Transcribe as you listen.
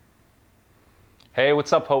Hey,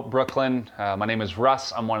 what's up, Hope Brooklyn? My name is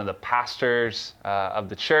Russ. I'm one of the pastors of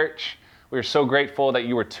the church. We are so grateful that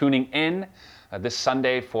you are tuning in this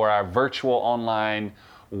Sunday for our virtual online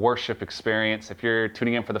worship experience. If you're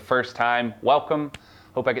tuning in for the first time, welcome.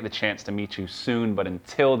 Hope I get the chance to meet you soon. But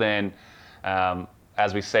until then,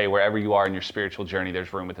 as we say, wherever you are in your spiritual journey,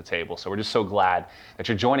 there's room at the table. So we're just so glad that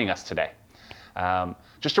you're joining us today.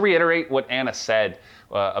 Just to reiterate what Anna said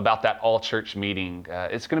about that all-church meeting,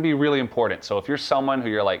 it's going to be really important. So if you're someone who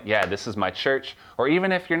you're like, yeah, this is my church, or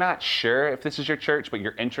even if you're not sure if this is your church, but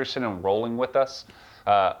you're interested in rolling with us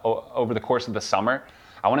over the course of the summer,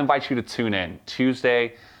 I want to invite you to tune in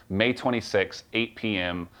Tuesday, May 26th, 8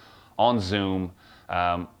 p.m. on Zoom.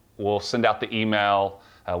 We'll send out the email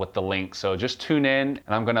with the link. So just tune in,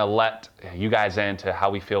 and I'm going to let you guys into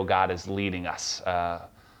how we feel God is leading us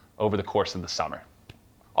over the course of the summer.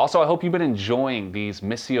 Also, I hope you've been enjoying these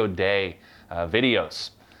Missio Dei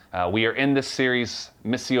videos. We are in this series,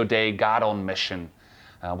 Missio Dei, God on Mission,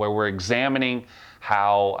 where we're examining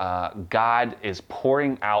how God is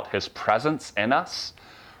pouring out His presence in us,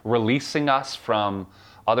 releasing us from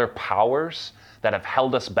other powers that have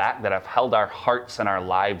held us back, that have held our hearts and our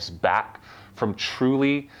lives back from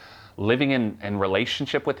truly living in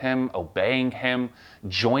relationship with Him, obeying Him,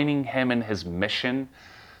 joining Him in His mission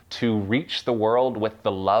to reach the world with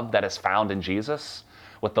the love that is found in Jesus,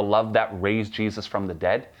 with the love that raised Jesus from the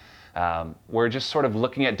dead. We're just sort of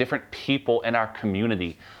looking at different people in our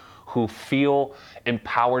community who feel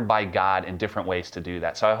empowered by God in different ways to do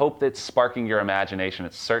that. So I hope that's sparking your imagination.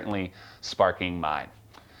 It's certainly sparking mine.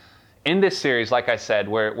 In this series, like I said,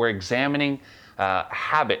 we're examining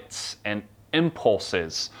habits and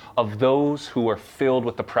impulses of those who are filled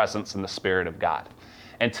with the presence and the Spirit of God.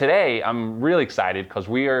 And today, I'm really excited because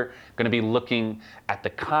we are going to be looking at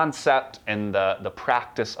the concept and the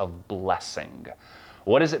practice of blessing.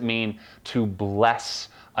 What does it mean to bless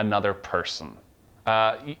another person?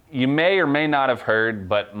 You may or may not have heard,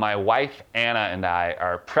 but my wife, Anna, and I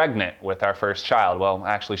are pregnant with our first child. Well,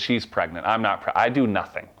 actually, she's pregnant. I'm not. I do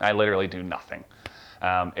nothing. I literally do nothing.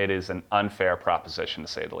 It is an unfair proposition, to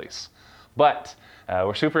say the least. But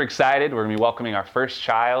we're super excited. We're going to be welcoming our first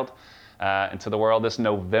child into the world this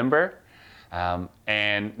November.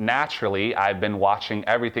 And naturally, I've been watching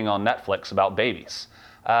everything on Netflix about babies.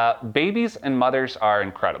 Babies and mothers are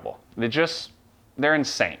incredible. They're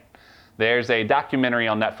insane. There's a documentary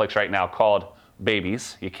on Netflix right now called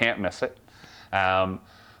Babies. You can't miss it.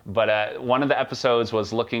 But one of the episodes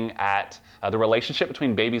was looking at the relationship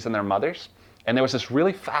between babies and their mothers. And there was this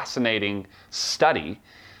really fascinating study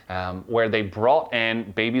where they brought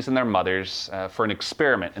in babies and their mothers for an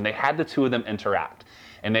experiment, and they had the two of them interact.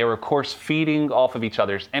 And they were, of course, feeding off of each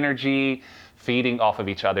other's energy, feeding off of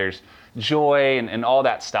each other's joy, and all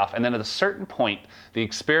that stuff. And then at a certain point, the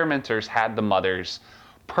experimenters had the mothers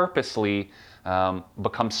purposely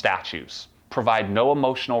become statues, provide no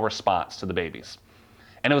emotional response to the babies.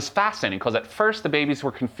 And it was fascinating because at first the babies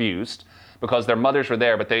were confused because their mothers were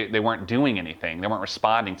there, but they weren't doing anything. They weren't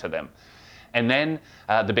responding to them. And then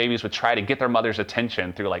the babies would try to get their mother's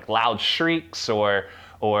attention through like loud shrieks or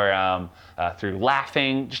through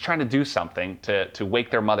laughing, just trying to do something to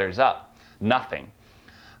wake their mothers up. Nothing.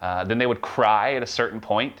 Then they would cry at a certain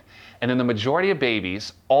point. And then the majority of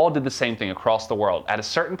babies all did the same thing across the world. At a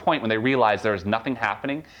certain point when they realized there was nothing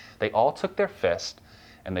happening, they all took their fist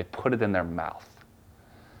and they put it in their mouth.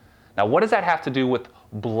 Now, what does that have to do with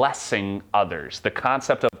blessing others? The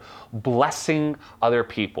concept of blessing other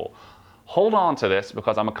people. Hold on to this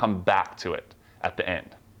because I'm going to come back to it at the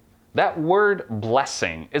end. That word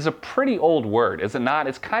blessing is a pretty old word, is it not?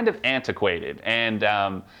 It's kind of antiquated, and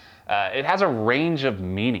it has a range of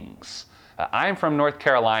meanings. I'm from North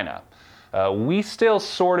Carolina. We still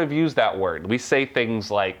sort of use that word. We say things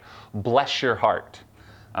like, bless your heart.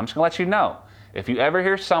 I'm just going to let you know, if you ever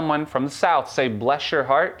hear someone from the South say, bless your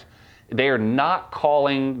heart, they are not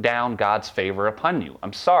calling down God's favor upon you.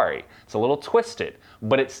 I'm sorry. It's a little twisted,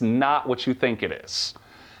 but it's not what you think it is.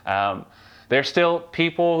 There's still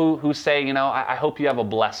people who say, I hope you have a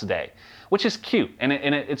blessed day, which is cute, and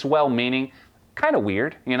it's well-meaning, kind of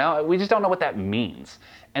weird, We just don't know what that means.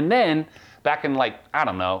 And then, back in the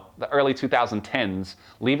early 2010s,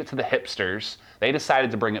 leave it to the hipsters, they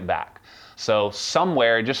decided to bring it back. So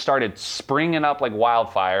somewhere it just started springing up like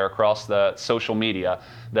wildfire across the social media,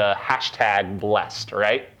 the hashtag blessed,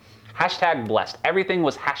 right? Hashtag blessed. Everything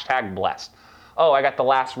was hashtag blessed. Oh, I got the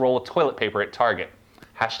last roll of toilet paper at Target.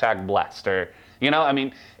 Hashtag blessed. Or,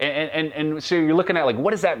 and so you're looking at like,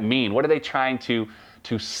 what does that mean? What are they trying to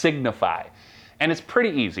signify? And it's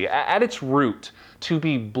pretty easy. At its root, to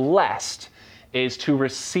be blessed is to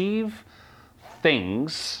receive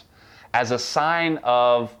things as a sign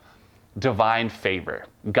of divine favor.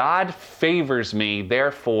 God favors me,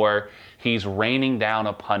 therefore he's raining down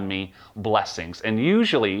upon me blessings. And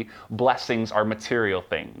usually blessings are material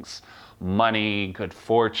things. Money, good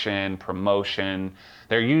fortune, promotion.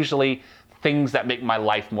 They're usually things that make my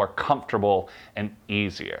life more comfortable and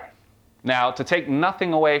easier. Now, to take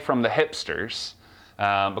nothing away from the hipsters,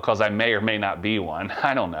 because I may or may not be one,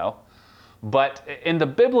 I don't know. But in the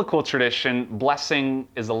biblical tradition, blessing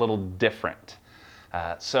is a little different.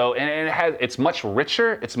 It's much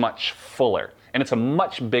richer, it's much fuller, and it's a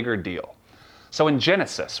much bigger deal. So in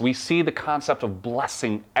Genesis, we see the concept of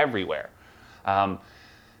blessing everywhere.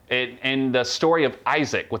 In the story of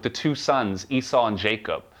Isaac with the two sons, Esau and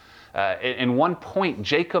Jacob, in one point,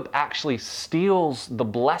 Jacob actually steals the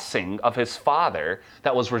blessing of his father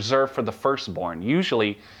that was reserved for the firstborn.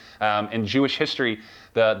 Usually, in Jewish history,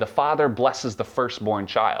 the father blesses the firstborn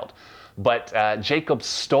child. But Jacob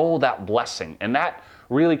stole that blessing, and that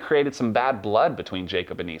really created some bad blood between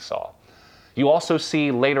Jacob and Esau. You also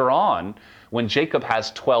see later on, when Jacob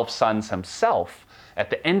has 12 sons himself, at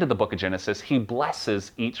the end of the book of Genesis, he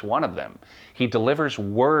blesses each one of them. He delivers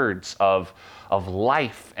words of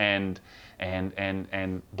life and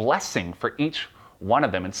blessing for each one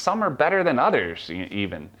of them. And some are better than others,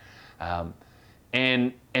 even.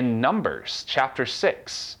 In Numbers chapter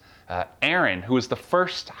 6, Aaron, who is the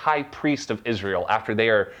first high priest of Israel after they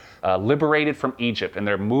are liberated from Egypt and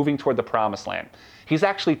they're moving toward the promised land, he's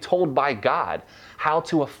actually told by God how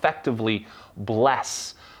to effectively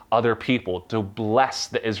bless other people, to bless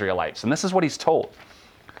the Israelites. And this is what he's told.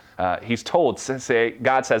 God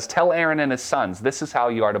says, tell Aaron and his sons, this is how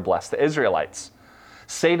you are to bless the Israelites.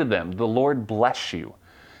 Say to them, the Lord bless you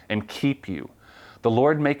and keep you. The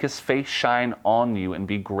Lord make his face shine on you and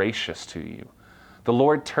be gracious to you. The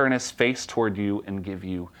Lord turn his face toward you and give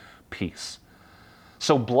you peace.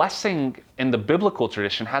 So blessing in the biblical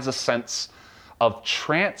tradition has a sense of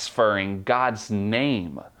transferring God's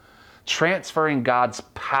name, transferring God's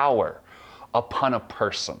power upon a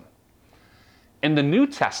person. In the New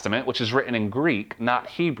Testament, which is written in Greek, not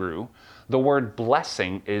Hebrew, the word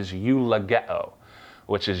blessing is eulogeo,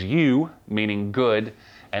 which is you, meaning good,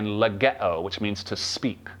 and legeo, which means to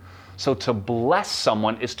speak. So to bless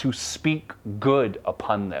someone is to speak good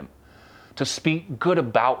upon them, to speak good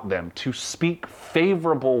about them, to speak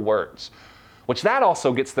favorable words, which that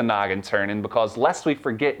also gets the noggin turning, because lest we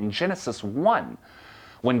forget, in Genesis 1,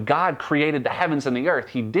 when God created the heavens and the earth,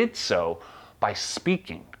 he did so by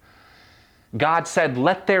speaking. God said,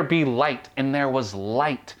 let there be light, and there was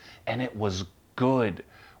light, and it was good,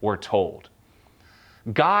 we're told.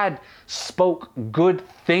 God spoke good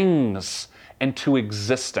things into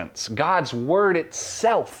existence. God's word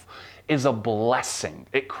itself is a blessing.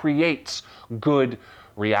 It creates good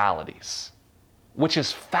realities, which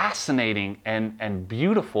is fascinating and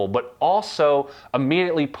beautiful, but also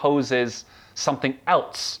immediately poses something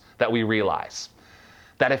else that we realize.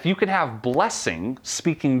 That if you can have blessing,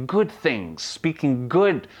 speaking good things, speaking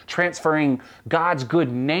good, transferring God's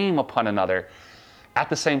good name upon another, at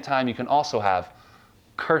the same time you can also have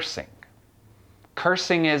cursing.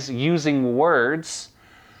 Cursing is using words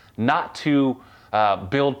not to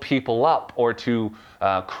build people up or to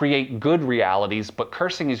create good realities, but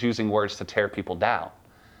cursing is using words to tear people down.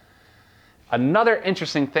 Another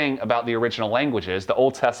interesting thing about the original languages, the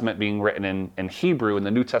Old Testament being written in Hebrew and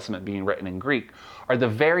the New Testament being written in Greek, are the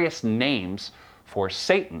various names for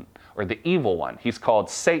Satan, or the evil one. He's called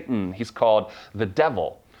Satan, he's called the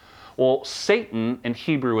devil. Well, Satan in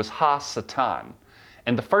Hebrew is ha-satan.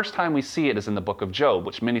 And the first time we see it is in the book of Job,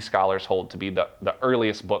 which many scholars hold to be the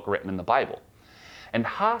earliest book written in the Bible. And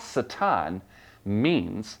ha-satan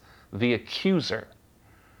means the accuser,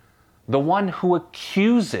 the one who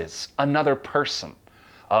accuses another person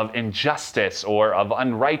of injustice or of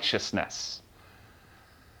unrighteousness.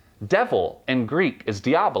 Devil in Greek is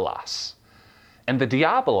diabolos, and the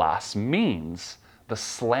diabolos means the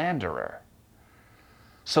slanderer.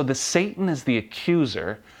 So the Satan is the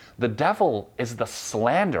accuser, the devil is the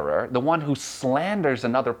slanderer, the one who slanders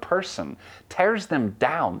another person, tears them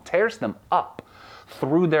down, tears them up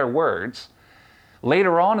through their words.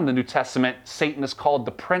 Later on in the New Testament, Satan is called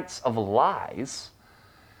the Prince of Lies.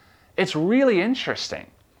 It's really interesting.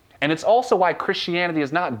 And it's also why Christianity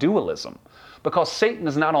is not dualism, because Satan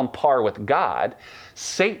is not on par with God.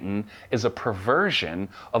 Satan is a perversion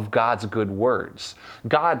of God's good words.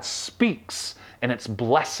 God speaks and it's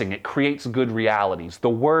blessing. It creates good realities. The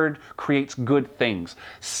word creates good things.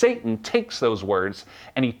 Satan takes those words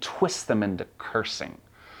and he twists them into cursing,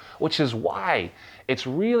 which is why it's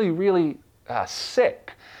really, really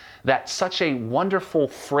sick that such a wonderful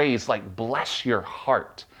phrase like bless your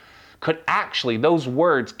heart could actually, those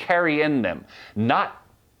words carry in them not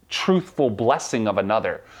truthful blessing of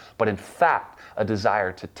another, but in fact, a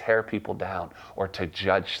desire to tear people down or to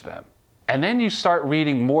judge them. And then you start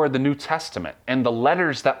reading more of the New Testament and the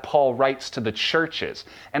letters that Paul writes to the churches.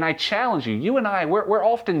 And I challenge you, you and I, we're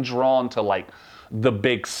often drawn to like the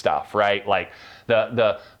big stuff, right? Like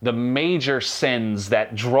the major sins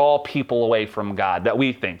that draw people away from God that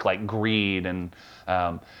we think, like greed and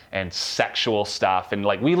sexual stuff. And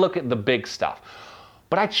like we look at the big stuff.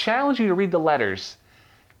 But I challenge you to read the letters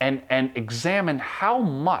and examine how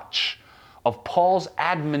much of Paul's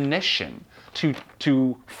admonition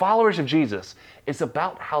to followers of Jesus is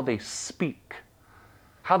about how they speak,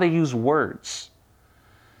 how they use words.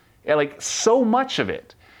 Yeah, like so much of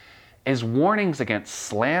it is warnings against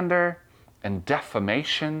slander and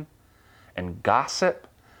defamation and gossip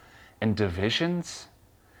and divisions,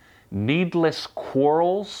 needless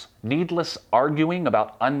quarrels, needless arguing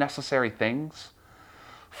about unnecessary things,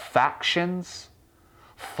 factions,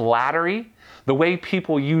 flattery, the way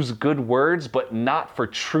people use good words, but not for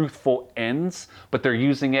truthful ends, but they're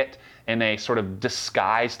using it in a sort of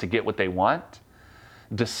disguise to get what they want,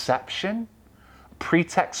 deception,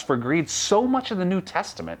 pretext for greed. So much of the New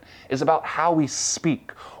Testament is about how we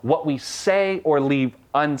speak, what we say or leave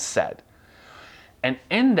unsaid. And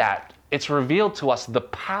in that, it's revealed to us the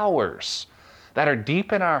powers that are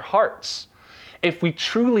deep in our hearts. If we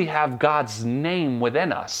truly have God's name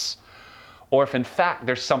within us, or if in fact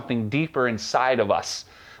there's something deeper inside of us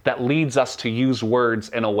that leads us to use words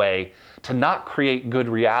in a way to not create good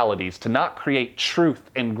realities, to not create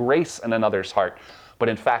truth and grace in another's heart, but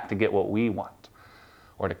in fact to get what we want,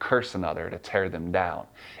 or to curse another, to tear them down.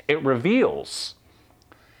 It reveals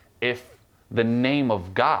if the name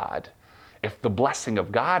of God, if the blessing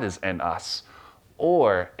of God is in us,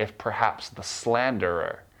 or if perhaps the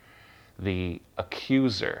slanderer, the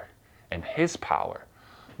accuser, and his power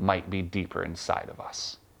might be deeper inside of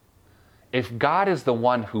us. If God is the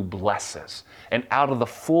one who blesses, and out of the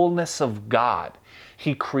fullness of God,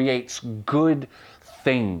 he creates good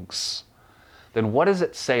things, then what does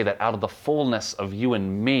it say that out of the fullness of you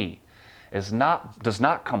and me does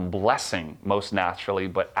not come blessing most naturally,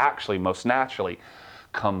 but actually most naturally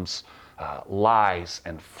comes lies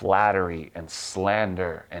and flattery and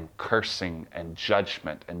slander and cursing and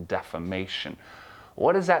judgment and defamation?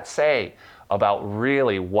 What does that say about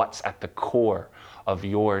really what's at the core of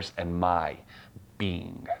yours and my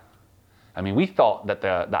being? I mean, we thought that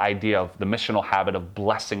the idea of the missional habit of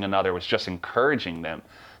blessing another was just encouraging them.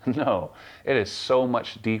 No, it is so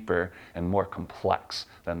much deeper and more complex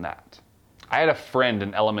than that. I had a friend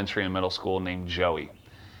in elementary and middle school named Joey,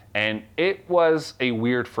 and it was a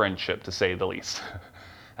weird friendship, to say the least.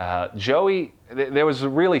 Joey, there was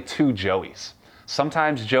really two Joeys.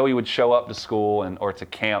 Sometimes Joey would show up to school or to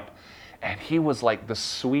camp, and he was like the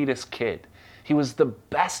sweetest kid. He was the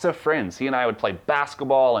best of friends. He and I would play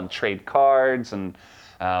basketball and trade cards and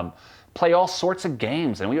play all sorts of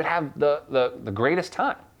games, and we would have the greatest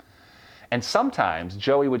time. And sometimes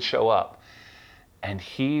Joey would show up, and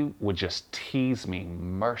he would just tease me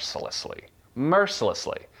mercilessly.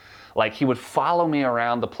 Like he would follow me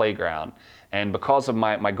around the playground, and because of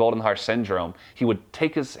my golden heart syndrome, he would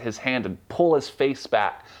take his hand and pull his face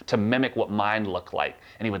back to mimic what mine looked like.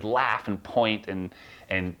 And he would laugh and point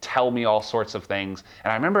and tell me all sorts of things.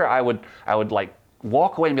 And I remember I would like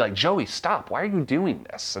walk away and be like, Joey, stop, why are you doing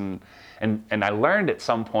this? And I learned at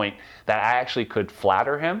some point that I actually could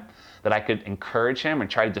flatter him, that I could encourage him and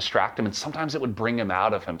try to distract him, and sometimes it would bring him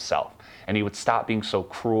out of himself, and he would stop being so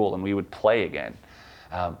cruel, and we would play again.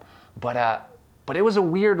 But it was a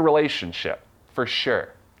weird relationship, for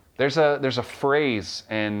sure. There's a phrase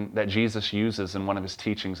that Jesus uses in one of his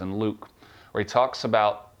teachings in Luke, where he talks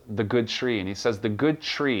about the good tree, and he says the good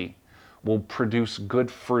tree will produce good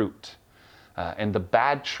fruit, and the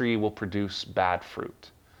bad tree will produce bad fruit.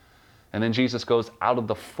 And then Jesus goes, out of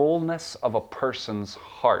the fullness of a person's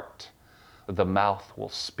heart, the mouth will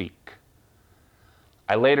speak.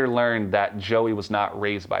 I later learned that Joey was not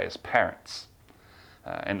raised by his parents.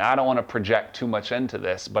 And I don't want to project too much into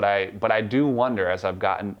this, but I do wonder as I've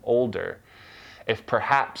gotten older if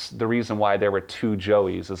perhaps the reason why there were two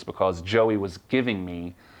Joeys is because Joey was giving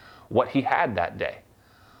me what he had that day.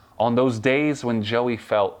 On those days when Joey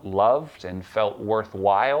felt loved and felt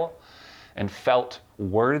worthwhile and felt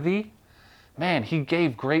worthy, man, he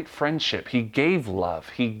gave great friendship. He gave love.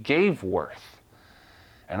 He gave worth.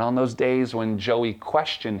 And on those days when Joey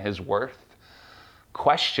questioned his worth,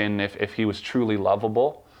 questioned if he was truly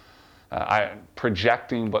lovable,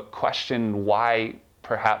 projecting, but questioned why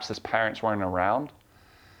perhaps his parents weren't around,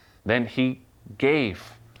 then he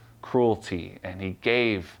gave cruelty and he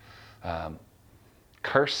gave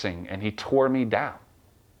cursing, and he tore me down.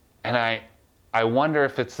 And I wonder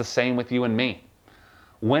if it's the same with you and me.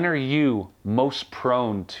 When are you most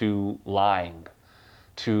prone to lying,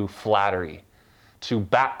 to flattery, to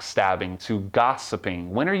backstabbing, to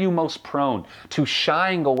gossiping? When are you most prone to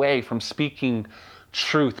shying away from speaking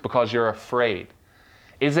truth because you're afraid?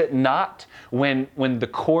 Is it not when the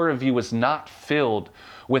core of you is not filled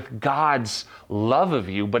with God's love of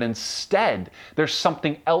you, but instead there's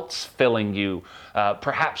something else filling you?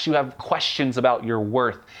 Perhaps you have questions about your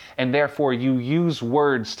worth, and therefore you use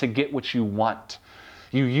words to get what you want.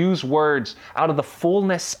 You use words out of the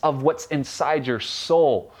fullness of what's inside your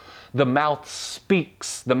soul. The mouth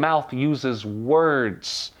speaks. The mouth uses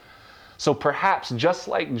words. So perhaps just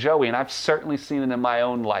like Joey, and I've certainly seen it in my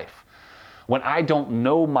own life, when I don't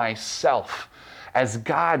know myself as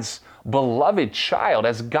God's beloved child,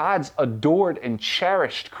 as God's adored and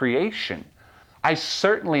cherished creation, I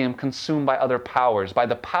certainly am consumed by other powers, by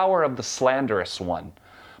the power of the slanderous one,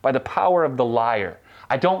 by the power of the liar.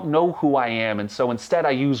 I don't know who I am, and so instead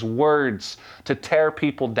I use words to tear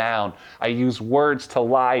people down. I use words to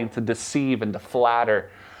lie and to deceive and to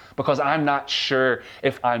flatter because I'm not sure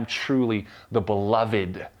if I'm truly the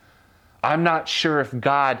beloved. I'm not sure if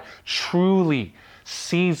God truly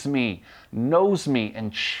sees me, knows me,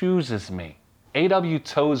 and chooses me. A.W.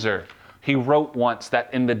 Tozer, he wrote once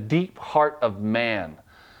that in the deep heart of man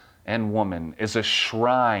and woman is a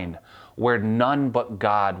shrine where none but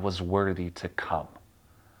God was worthy to come.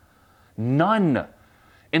 None.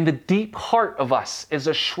 In the deep heart of us is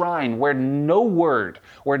a shrine where no word,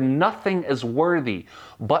 where nothing is worthy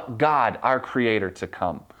but God, our Creator, to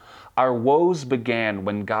come. Our woes began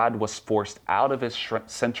when God was forced out of his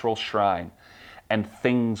central shrine and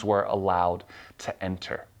things were allowed to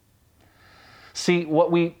enter. See,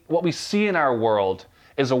 what we see in our world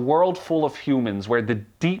is a world full of humans where the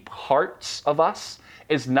deep hearts of us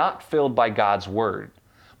is not filled by God's word,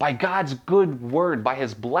 by God's good word, by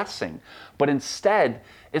his blessing, but instead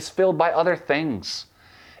is filled by other things.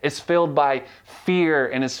 It's filled by fear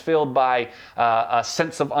and is filled by a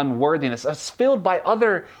sense of unworthiness. It's filled by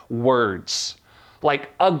other words like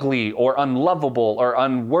ugly or unlovable or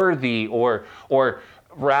unworthy or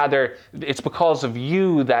rather it's because of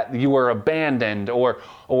you that you were abandoned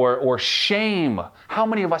or shame. How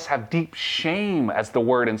many of us have deep shame as the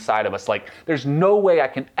word inside of us? Like there's no way I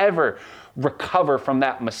can ever recover from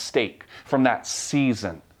that mistake, from that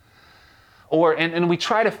season. And we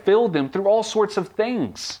try to fill them through all sorts of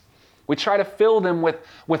things. We try to fill them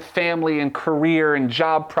with family and career and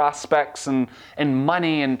job prospects and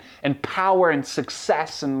money and power and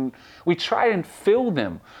success. And we try and fill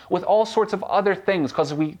them with all sorts of other things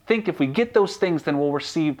because we think if we get those things, then we'll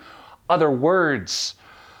receive other words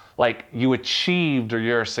like you achieved or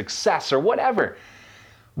you're a success or whatever.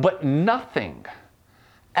 But nothing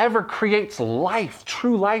ever creates life,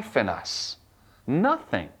 true life in us.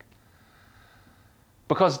 Nothing.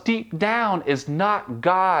 Because deep down is not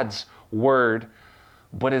God's word,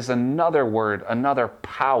 but is another word, another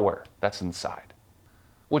power that's inside.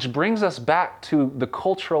 Which brings us back to the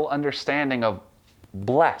cultural understanding of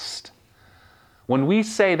blessed. When we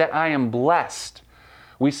say that I am blessed,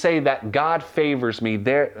 we say that God favors me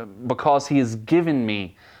there because he has given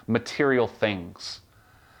me material things.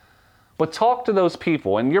 But talk to those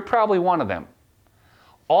people, and you're probably one of them.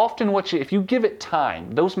 Often if you give it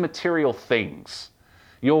time, those material things,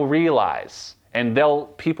 you'll realize, and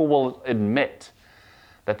people will admit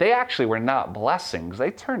that they actually were not blessings.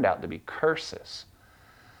 They turned out to be curses.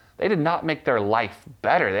 They did not make their life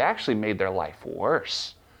better. They actually made their life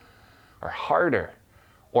worse or harder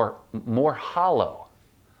or more hollow.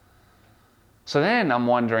 So then I'm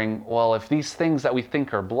wondering, well, if these things that we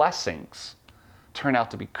think are blessings turn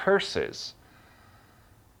out to be curses,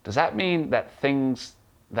 does that mean that things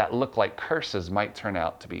that look like curses might turn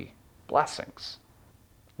out to be blessings?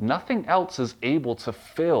 Nothing else is able to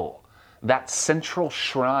fill that central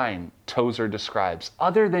shrine Tozer describes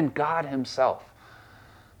other than God himself.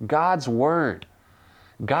 God's word,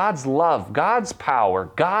 God's love, God's power,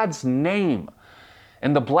 God's name.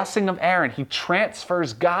 In the blessing of Aaron, he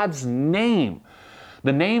transfers God's name,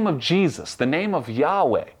 the name of Jesus, the name of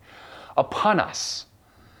Yahweh, upon us.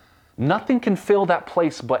 Nothing can fill that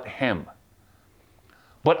place but him.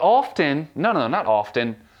 But often, not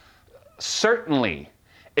often, certainly,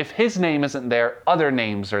 if his name isn't there, other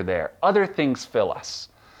names are there. Other things fill us.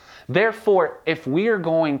 Therefore, if we are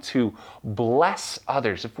going to bless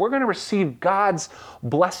others, if we're going to receive God's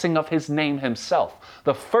blessing of his name himself,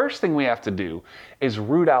 the first thing we have to do is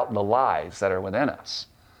root out the lies that are within us.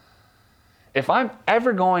 If I'm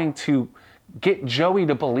ever going to get Joey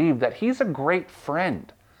to believe that he's a great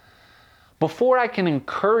friend, Before I can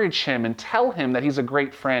encourage him and tell him that he's a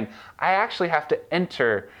great friend, I actually have to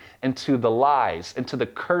enter into the lies, into the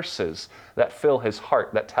curses that fill his heart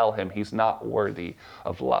that tell him he's not worthy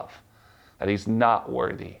of love, that he's not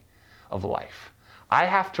worthy of life. I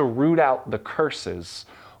have to root out the curses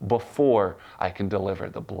before I can deliver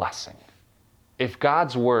the blessing. If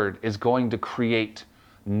God's word is going to create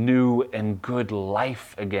new and good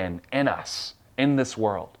life again in us, in this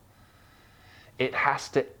world, it has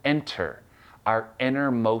to enter our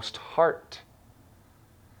innermost heart.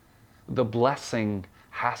 The blessing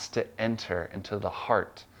has to enter into the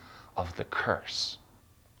heart of the curse.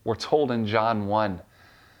 We're told in John 1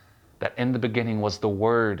 that in the beginning was the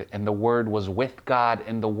Word, and the Word was with God,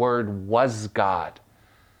 and the Word was God.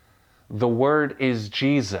 The Word is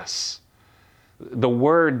Jesus. The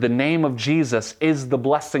Word, the name of Jesus, is the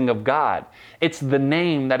blessing of God. It's the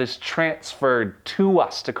name that is transferred to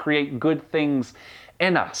us to create good things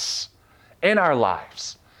in us, in our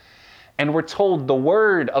lives. And we're told the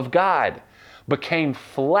Word of God became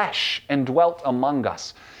flesh and dwelt among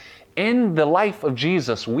us. In the life of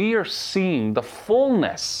Jesus, we are seeing the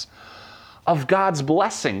fullness of God's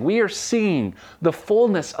blessing. We are seeing the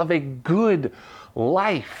fullness of a good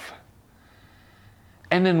life.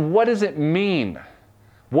 And then what does it mean?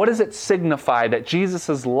 What does it signify that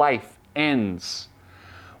Jesus' life ends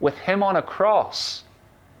with him on a cross,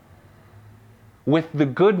 with the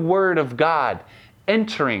good word of God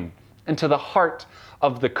entering into the heart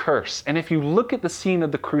of the curse? And if you look at the scene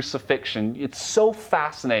of the crucifixion, it's so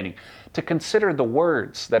fascinating to consider the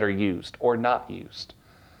words that are used or not used.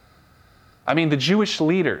 I mean, the Jewish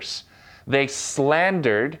leaders, they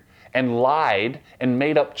slandered and lied and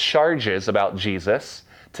made up charges about Jesus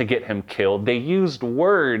to get him killed. They used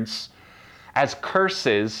words as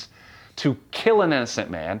curses to kill an innocent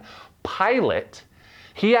man. Pilate,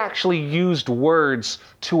 he actually used words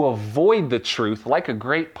to avoid the truth, like a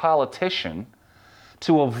great politician,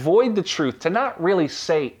 to avoid the truth, to not really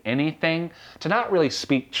say anything, to not really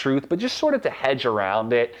speak truth, but just sort of to hedge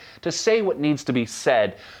around it, to say what needs to be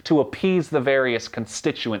said, to appease the various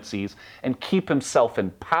constituencies and keep himself in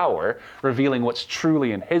power, revealing what's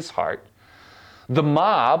truly in his heart. The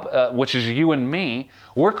mob, which is you and me,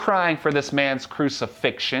 we're crying for this man's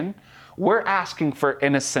crucifixion. We're asking for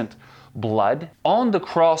innocent blood. On the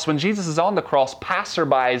cross, when Jesus is on the cross,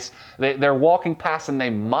 passerbys, they're walking past and they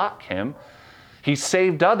mock him. He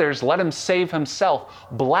saved others, let him save himself.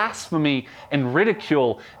 Blasphemy and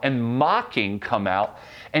ridicule and mocking come out.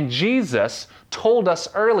 And Jesus told us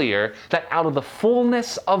earlier that out of the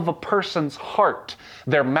fullness of a person's heart,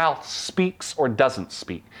 their mouth speaks or doesn't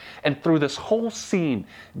speak. And through this whole scene,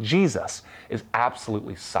 Jesus is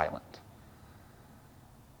absolutely silent.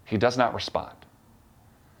 He does not respond.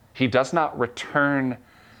 He does not return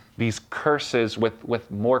these curses with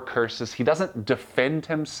more curses. He doesn't defend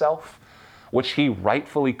himself, which he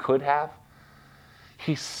rightfully could have.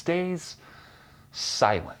 He stays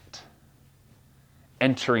silent,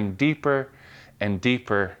 entering deeper and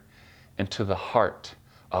deeper into the heart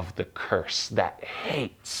of the curse that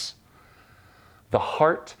hates, the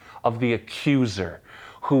heart of the accuser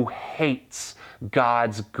who hates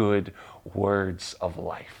God's good words of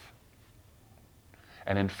life.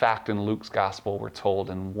 And in fact, in Luke's gospel, we're told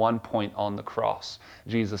in one point on the cross,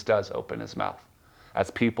 Jesus does open his mouth. As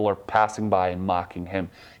people are passing by and mocking him,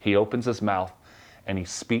 he opens his mouth and he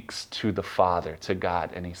speaks to the Father, to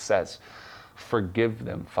God, and he says, "Forgive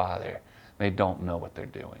them, Father. They don't know what they're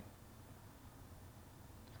doing."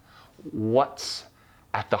 What's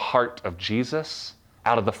at the heart of Jesus,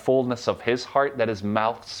 out of the fullness of his heart that his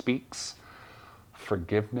mouth speaks?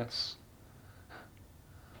 Forgiveness,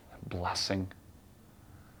 blessing,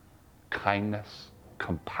 kindness,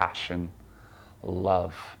 compassion,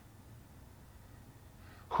 love.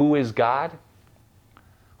 Who is God?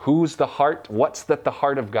 Who's the heart? What's at the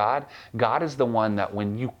heart of God? God is the one that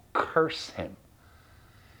when you curse him,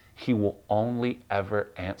 he will only ever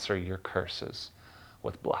answer your curses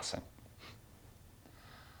with blessing.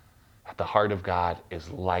 At the heart of God is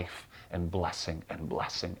life and blessing and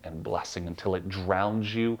blessing and blessing until it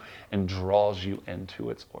drowns you and draws you into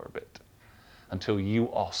its orbit, until you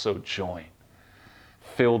also join,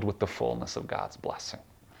 filled with the fullness of God's blessing.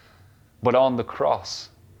 But on the cross,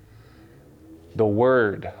 the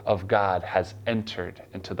word of God has entered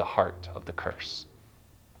into the heart of the curse.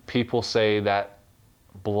 People say that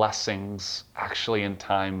blessings actually in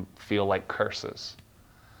time feel like curses.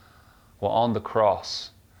 Well, on the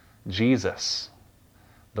cross, Jesus,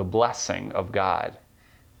 the blessing of God,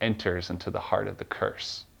 enters into the heart of the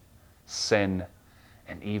curse, sin,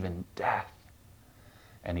 and even death,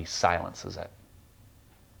 and he silences it.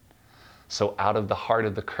 So out of the heart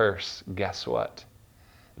of the curse, guess what?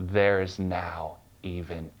 There is now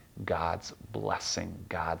even God's blessing,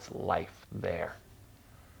 God's life there.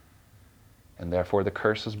 And therefore the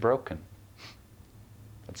curse is broken.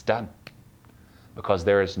 It's done. Because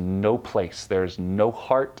there is no place, there is no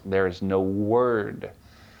heart, there is no word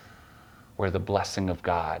where the blessing of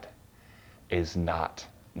God is not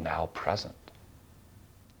now present.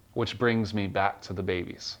 Which brings me back to the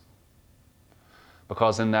babies.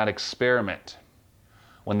 Because in that experiment,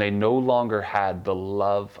 when they no longer had the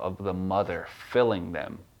love of the mother filling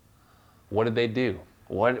them, what did they do?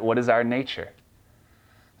 What is our nature?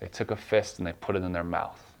 They took a fist and they put it in their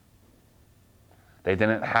mouth. They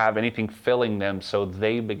didn't have anything filling them, so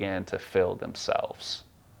they began to fill themselves.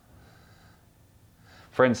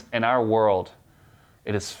 Friends, in our world,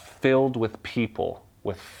 it is filled with people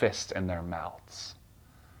with fists in their mouths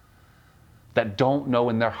that don't know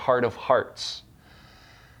in their heart of hearts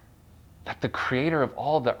that the Creator of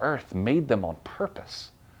all the earth made them on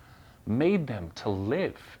purpose, made them to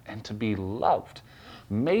live and to be loved,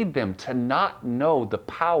 made them to not know the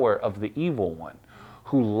power of the evil one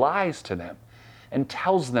who lies to them and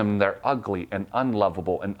tells them they're ugly and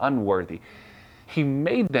unlovable and unworthy. He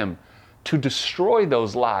made them to destroy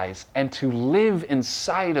those lies and to live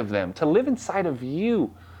inside of them, to live inside of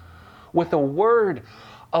you with a word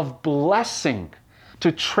of blessing,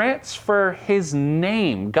 to transfer His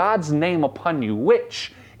name, God's name upon you,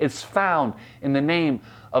 which is found in the name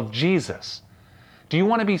of Jesus. Do you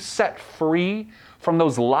want to be set free from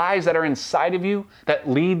those lies that are inside of you that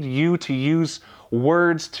lead you to use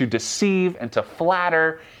words to deceive and to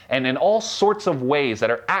flatter and in all sorts of ways that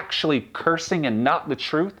are actually cursing and not the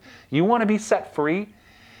truth? You want to be set free?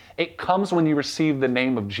 It comes when you receive the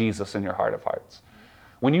name of Jesus in your heart of hearts.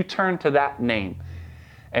 When you turn to that name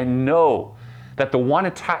and know that the one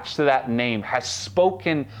attached to that name has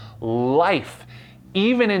spoken life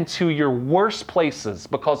even into your worst places,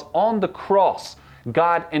 because on the cross,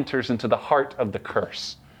 God enters into the heart of the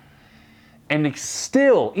curse. And He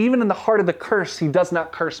still, even in the heart of the curse, He does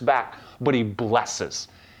not curse back, but He blesses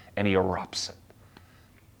and He erupts it.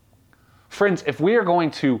 Friends, if we are going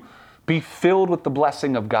to be filled with the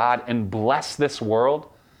blessing of God and bless this world,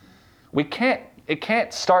 it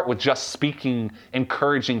can't start with just speaking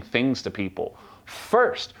encouraging things to people.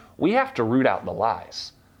 First, we have to root out the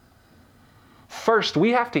lies. First,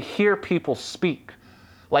 we have to hear people speak.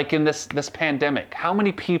 Like in this pandemic, how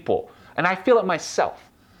many people, and I feel it myself,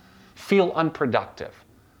 feel unproductive,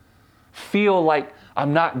 feel like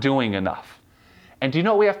I'm not doing enough. And do you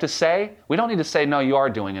know what we have to say? We don't need to say, no, you are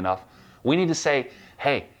doing enough. We need to say,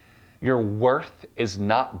 hey, your worth is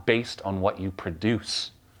not based on what you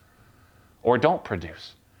produce or don't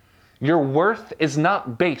produce. Your worth is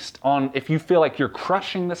not based on if you feel like you're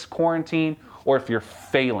crushing this quarantine or if you're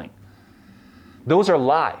failing. Those are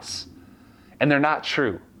lies, and they're not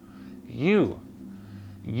true. You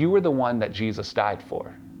are the one that Jesus died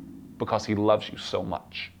for because He loves you so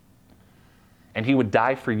much. And He would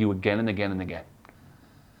die for you again and again and again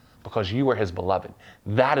because you are His beloved.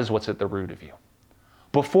 That is what's at the root of you.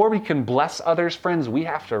 Before we can bless others, friends, we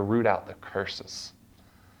have to root out the curses.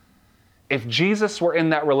 If Jesus were in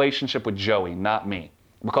that relationship with Joey, not me,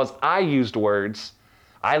 because I used words,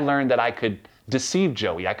 I learned that I could deceive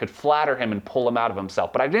Joey. I could flatter him and pull him out of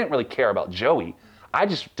himself. But I didn't really care about Joey. I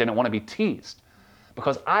just didn't want to be teased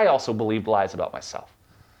because I also believed lies about myself.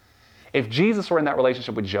 If Jesus were in that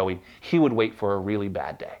relationship with Joey, He would wait for a really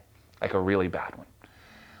bad day, like a really bad one,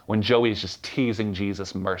 when Joey is just teasing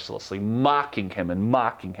Jesus mercilessly, mocking him and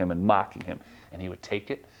mocking him and mocking him. And He would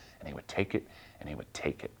take it, and He would take it, and He would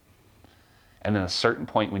take it. And then at a certain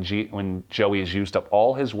point when Joey has used up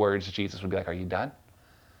all his words, Jesus would be like, are you done?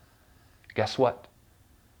 Guess what?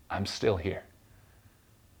 I'm still here.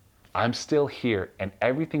 I'm still here, and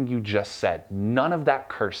everything you just said, none of that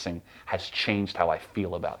cursing has changed how I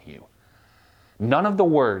feel about you. None of the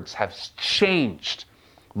words have changed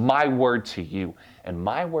my word to you. And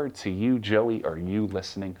my word to you, Joey, or you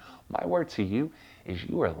listening, my word to you is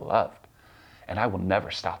you are loved. And I will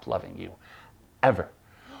never stop loving you, ever.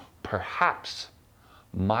 Perhaps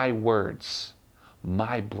my words,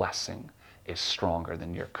 my blessing is stronger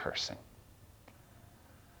than your cursing.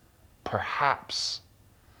 Perhaps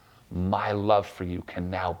my love for you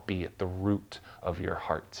can now be at the root of your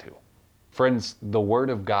heart too. Friends, the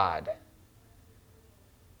Word of God,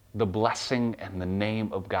 the blessing and the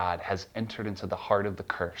name of God has entered into the heart of the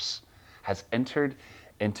curse, has entered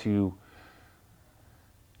into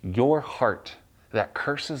your heart that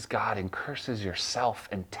curses God and curses yourself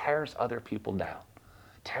and tears other people down,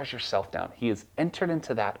 tears yourself down. He has entered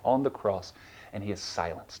into that on the cross and He has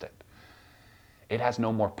silenced it. it has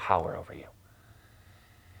no more power over you.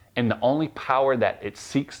 And the only power that it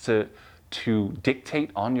seeks to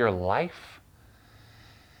dictate on your life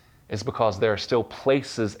is because there are still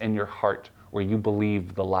places in your heart where you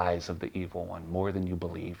believe the lies of the evil one more than you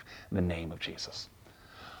believe in the name of Jesus.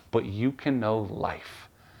 But you can know life.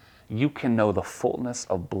 You can know the fullness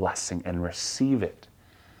of blessing and receive it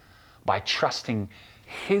by trusting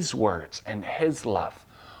his words and his love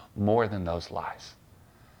more than those lies.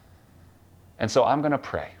 And so I'm going to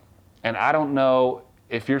pray. And I don't know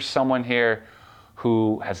if you're someone here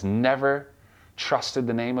who has never trusted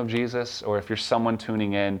the name of Jesus, or if you're someone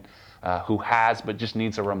tuning in who has but just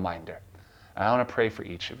needs a reminder. And I want to pray for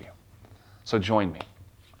each of you. So join me.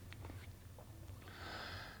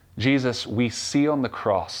 Jesus, we see on the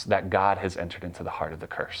cross that God has entered into the heart of the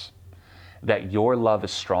curse, that your love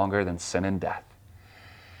is stronger than sin and death,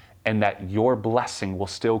 and that your blessing will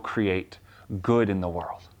still create good in the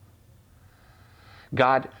world.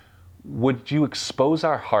 God, would you expose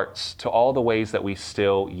our hearts to all the ways that we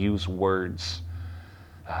still use words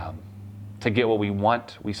to get what we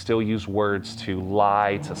want? We still use words to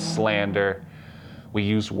lie, to slander. We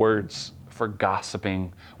use words for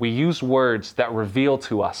gossiping. We use words that reveal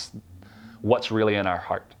to us what's really in our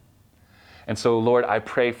heart. And so, Lord, I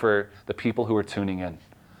pray for the people who are tuning in,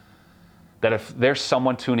 that if there's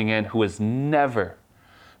someone tuning in who has never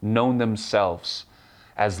known themselves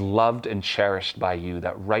as loved and cherished by you,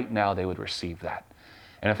 that right now they would receive that.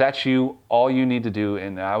 And if that's you, all you need to do,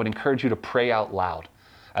 and I would encourage you to pray out loud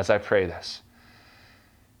as I pray this,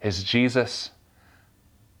 is Jesus,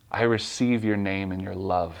 I receive your name and your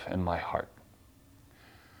love in my heart.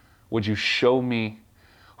 Would you show me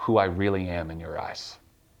who I really am in your eyes?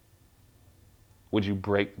 Would you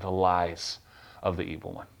break the lies of the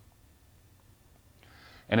evil one?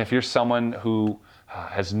 And if you're someone who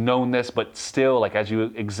has known this, but still, like as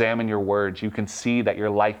you examine your words, you can see that your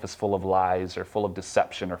life is full of lies or full of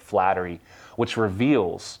deception or flattery, which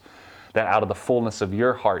reveals that out of the fullness of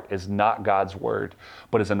your heart is not God's word,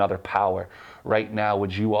 but is another power. Right now,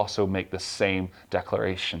 would you also make the same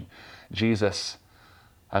declaration? Jesus,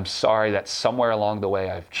 I'm sorry that somewhere along the way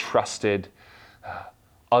I've trusted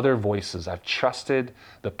other voices. I've trusted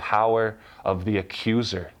the power of the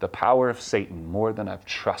accuser, the power of Satan, more than I've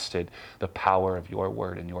trusted the power of your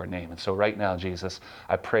word and your name. And so right now, Jesus,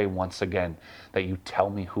 I pray once again that you tell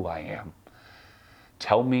me who I am.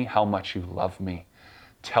 Tell me how much you love me.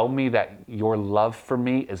 Tell me that your love for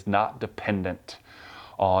me is not dependent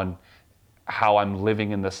on how I'm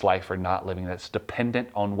living in this life or not living. It's dependent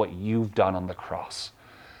on what you've done on the cross,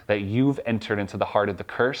 that you've entered into the heart of the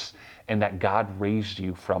curse and that God raised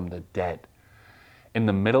you from the dead. In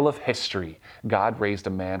the middle of history, God raised a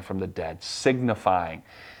man from the dead, signifying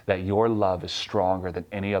that your love is stronger than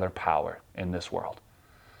any other power in this world.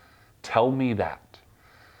 Tell me that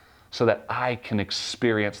so that I can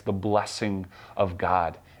experience the blessing of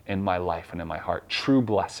God in my life and in my heart. True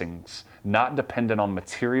blessings, not dependent on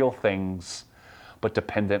material things, but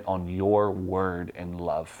dependent on your word and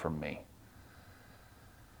love for me.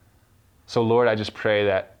 So Lord, I just pray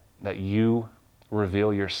that you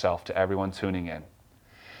reveal yourself to everyone tuning in,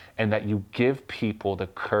 and that you give people the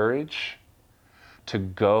courage to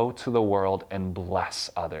go to the world and bless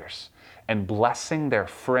others. And blessing their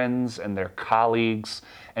friends and their colleagues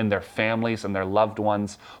and their families and their loved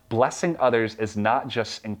ones. Blessing others is not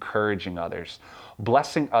just encouraging others.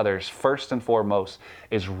 Blessing others, first and foremost,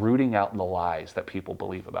 is rooting out the lies that people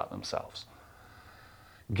believe about themselves.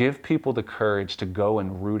 Give people the courage to go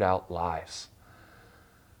and root out lies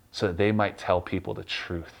so that they might tell people the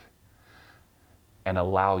truth and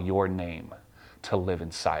allow your name to live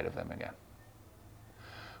inside of them again.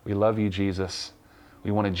 We love you, Jesus.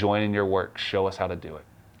 We want to join in your work. Show us how to do it.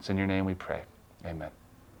 It's in your name we pray. Amen.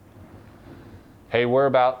 Hey, we're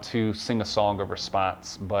about to sing a song of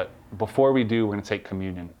response, but before we do, we're going to take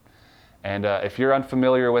communion. And if you're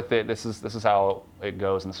unfamiliar with it, this is how it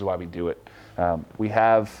goes, and this is why we do it. We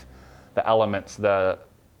have the elements, the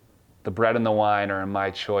bread and the wine are in my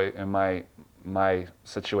choice, in my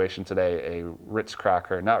situation today, a Ritz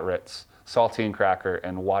cracker, not Ritz, saltine cracker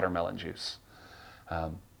and watermelon juice.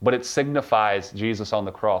 But it signifies Jesus on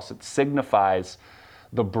the cross. It signifies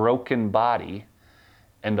the broken body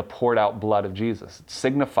and the poured out blood of Jesus. It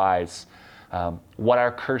signifies what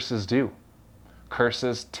our curses do.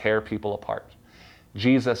 Curses tear people apart.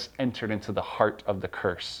 Jesus entered into the heart of the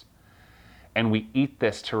curse. And we eat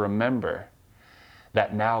this to remember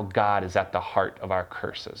that now God is at the heart of our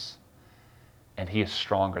curses. And he is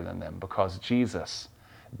stronger than them because Jesus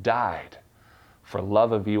died for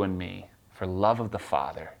love of you and me, for love of the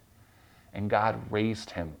Father. And God raised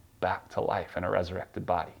him back to life in a resurrected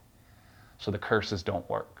body. so the curses don't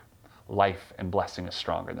work. Life and blessing is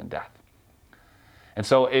stronger than death. And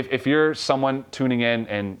so if you're someone tuning in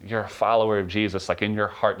and you're a follower of Jesus, like in your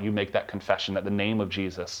heart, you make that confession that the name of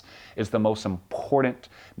Jesus is the most important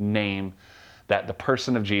name, that the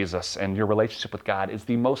person of Jesus and your relationship with God is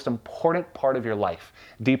the most important part of your life,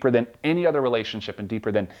 deeper than any other relationship and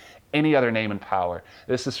deeper than any other name and power.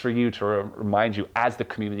 This is for you to remind you as the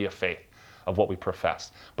community of faith of what we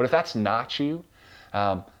profess. But if that's not you,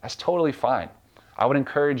 that's totally fine. I would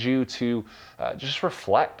encourage you to just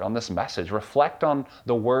reflect on this message, reflect on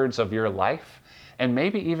the words of your life, and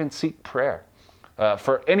maybe even seek prayer.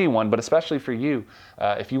 For anyone, but especially for you,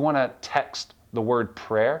 if you want to text the word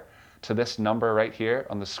prayer to this number right here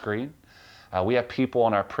on the screen, we have people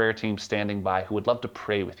on our prayer team standing by who would love to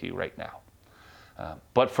pray with you right now.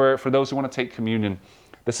 But for those who want to take communion,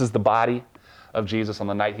 this is the body of Jesus on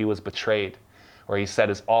the night he was betrayed, where he said,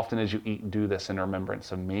 as often as you eat, do this in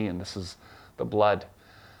remembrance of me. And this is the blood,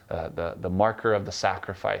 the marker of the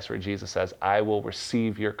sacrifice, where Jesus says, I will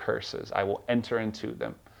receive your curses. I will enter into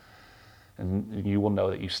them. And you will know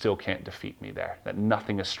that you still can't defeat me there, that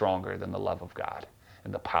nothing is stronger than the love of God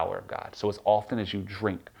and the power of God. So as often as you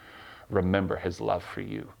drink, remember his love for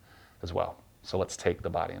you as well. So let's take the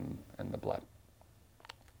body and the blood.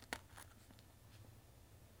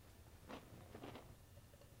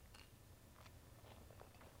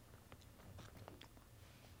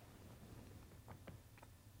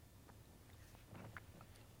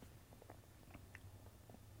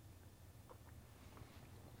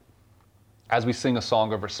 As we sing a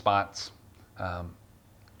song of response,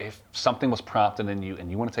 if something was prompted in you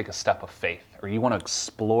and you want to take a step of faith, or you want to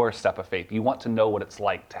explore a step of faith, you want to know what it's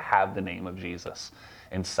like to have the name of Jesus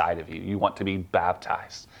inside of you, you want to be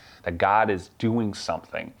baptized, that God is doing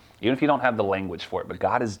something, even if you don't have the language for it,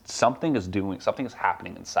 but something is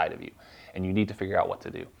happening inside of you, and you need to figure out what to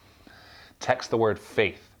do. Text the word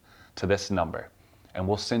faith to this number, and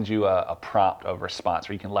we'll send you a prompt of response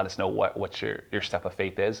where you can let us know what your step of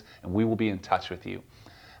faith is, and we will be in touch with you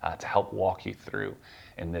to help walk you through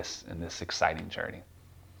in this exciting journey.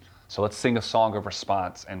 So let's sing a song of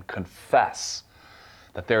response and confess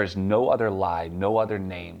that there is no other lie, no other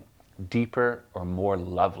name deeper or more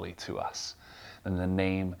lovely to us than the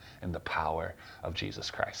name and the power of Jesus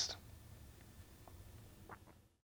Christ.